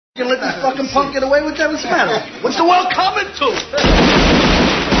You let this fucking punk get away with that? What's the matter? What's the world coming to?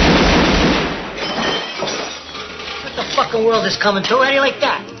 What the fucking world is coming to? How do you like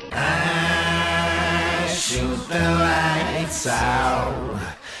that? I shoot the lights out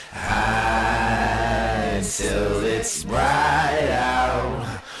high till it's bright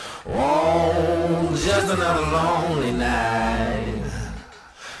out. Oh, just another lonely night.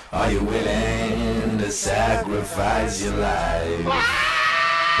 Are you willing to sacrifice your life?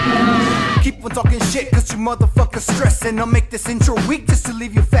 Keep on talking shit cause you motherfuckers stressing. I'll make this intro weak just to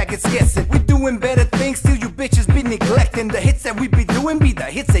leave you faggots guessing. We doing better things, still you bitches be neglecting. The hits that we be doing be the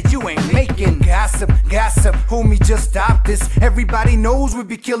hits that you ain't making. Gossip, gossip, homie just stop this. Everybody knows we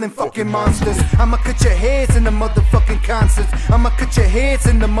be killing fucking monsters. I'ma cut your heads in the motherfucking concerts. I'ma cut your heads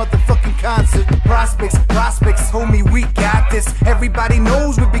in the motherfucking concert. Prospects, prospects, homie we got this. Everybody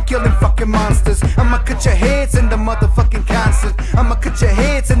knows we be killing fucking monsters. I'ma cut your heads in the motherfucking concert. I'ma cut your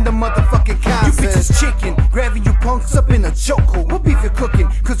heads in the motherfucking concert. You bitches chicken, grabbing you punks up in a chokehold. What beef you cooking?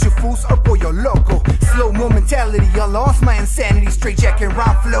 Cause you fools up or your loco. Slow-mo mentality, I lost my insanity. Straight jacket,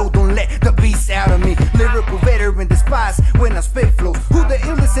 rhyme flow, don't let the beast out of me. Lyrical veteran despise when I spit flows. Who the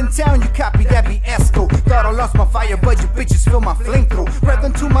illest in town? You copy that be Esco. Thought I lost my fire, but you bitches feel my flamethrower. Rather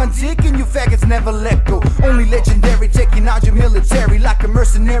to my dick and you faggots never let go. Only legendary, checking out your military like a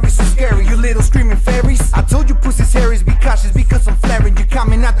mercenary, so scary. You little screaming fairies. I told you pussies Harry's, be cautious because I'm flaring. You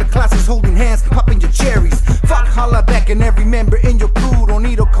coming out the classes holding hands, popping your cherries. Fuck holla back and every member in your crew. Don't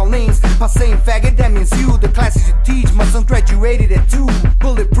need no callings. By saying faggot, that means you. The classes you teach, my son graduated at 2.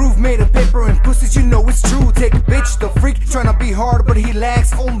 Bulletproof, made of paper and pussies, you know it's true. Take a bitch, the freak, tryna be hard, but he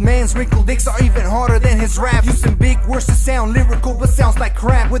lags. Old man's wrinkled dicks are even harder than his rap. Using big words to sound lyrical, but sounds like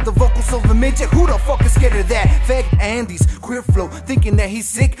crap. With the vocals of a midget, who the fuck is scared of that? Fag Andy's queer flow, thinking that he's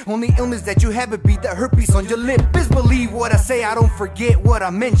sick. Only illness that you have it be that herpes on your lip. Best believe what I say, I don't forget what I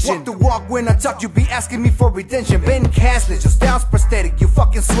mention. Walk the walk when I talk, you be asking me for redemption. BadCash, your style's prosthetic, you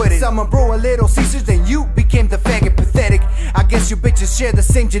fucking sweat it. Someone bro a little Caesars, then you became the faggot pathetic. I guess you bitches share the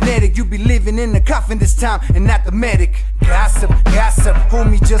same genetic. You be living in the coffin this time and not the medic. Gossip, gossip,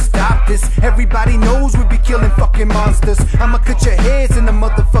 homie just stop this. Everybody knows we be killing fucking monsters. I'ma cut your heads in the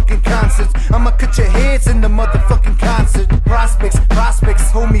motherfucking concerts. I'ma cut your heads in the motherfucking concert. Prospects,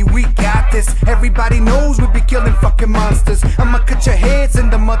 prospects, homie we got this. Everybody knows we be killing fucking monsters. I'ma cut your heads in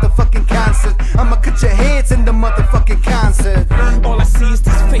the motherfucking concert. I'ma cut your heads in the motherfucking concert. All I see is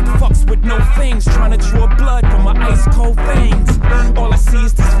these fake fucks with no fangs, trying to draw blood from my ice cold veins. All I see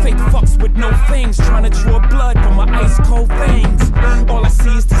is these fake fucks with no fangs, trying to draw blood from my ice cold veins. All I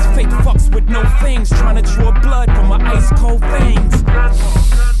see is these fake fucks with no fangs, trying to draw blood from my ice cold veins.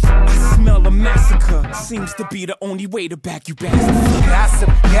 I smell a massacre, seems to be the only way to back you bastards. Gossip,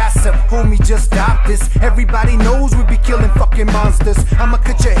 gossip, homie just stop this. Everybody knows we be killing fucking monsters. I'ma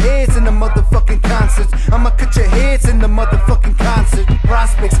cut your heads in the motherfucking concerts. I'ma cut your heads in the motherfucking concert.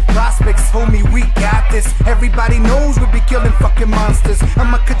 Prospects, prospects, homie we got this. Everybody knows we be killing fucking monsters.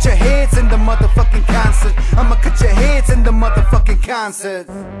 I'ma cut your heads in the motherfucking concert. I'ma cut your heads in the motherfucking concert.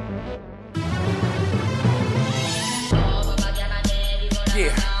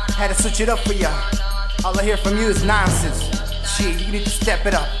 Yeah, had to switch it up for y'all. All I hear from you is nonsense. Shit, you need to step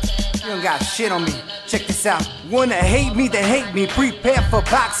it up. You don't got shit on me. Check this out. Wanna hate me, then hate me. Prepare for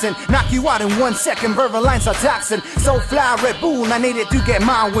boxing. Knock you out in 1 second. Verbal lines are toxin. So fly, Red Bull. I needed to get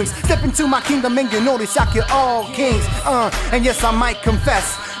my wings. Step into my kingdom and you notice I kill all kings. And yes, I might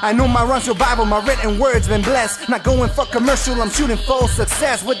confess. I know my rhymes, your Bible, my written words been blessed. Not going for commercial, I'm shooting for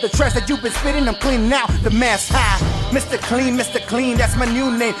success. With the trash that you've been spitting, I'm cleaning out the mess. Ha! Mr. Clean, that's my new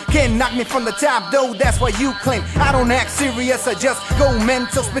name. Can't knock me from the top, though, that's what you claim. I don't act serious, I just go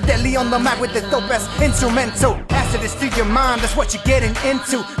mental. Spit deadly on the mic with the dope ass instrumental. After this to your mind, that's what you're getting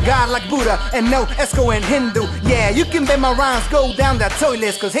into. God like Buddha, and no Esco and Hindu. Yeah, you can bet my rhymes go down the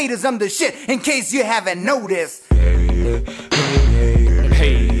toilets, cause haters, I'm the shit, in case you haven't noticed.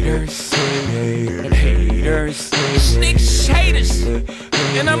 Haters, haters, snitch haters,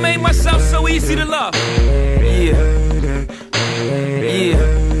 and I made myself so easy to love. Yeah,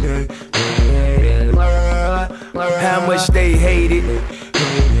 yeah. How much they hate it.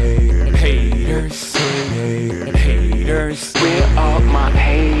 Haters, haters. We're all my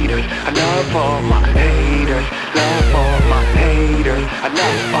haters. I love all my haters. Love all my haters. I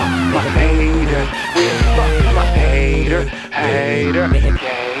love all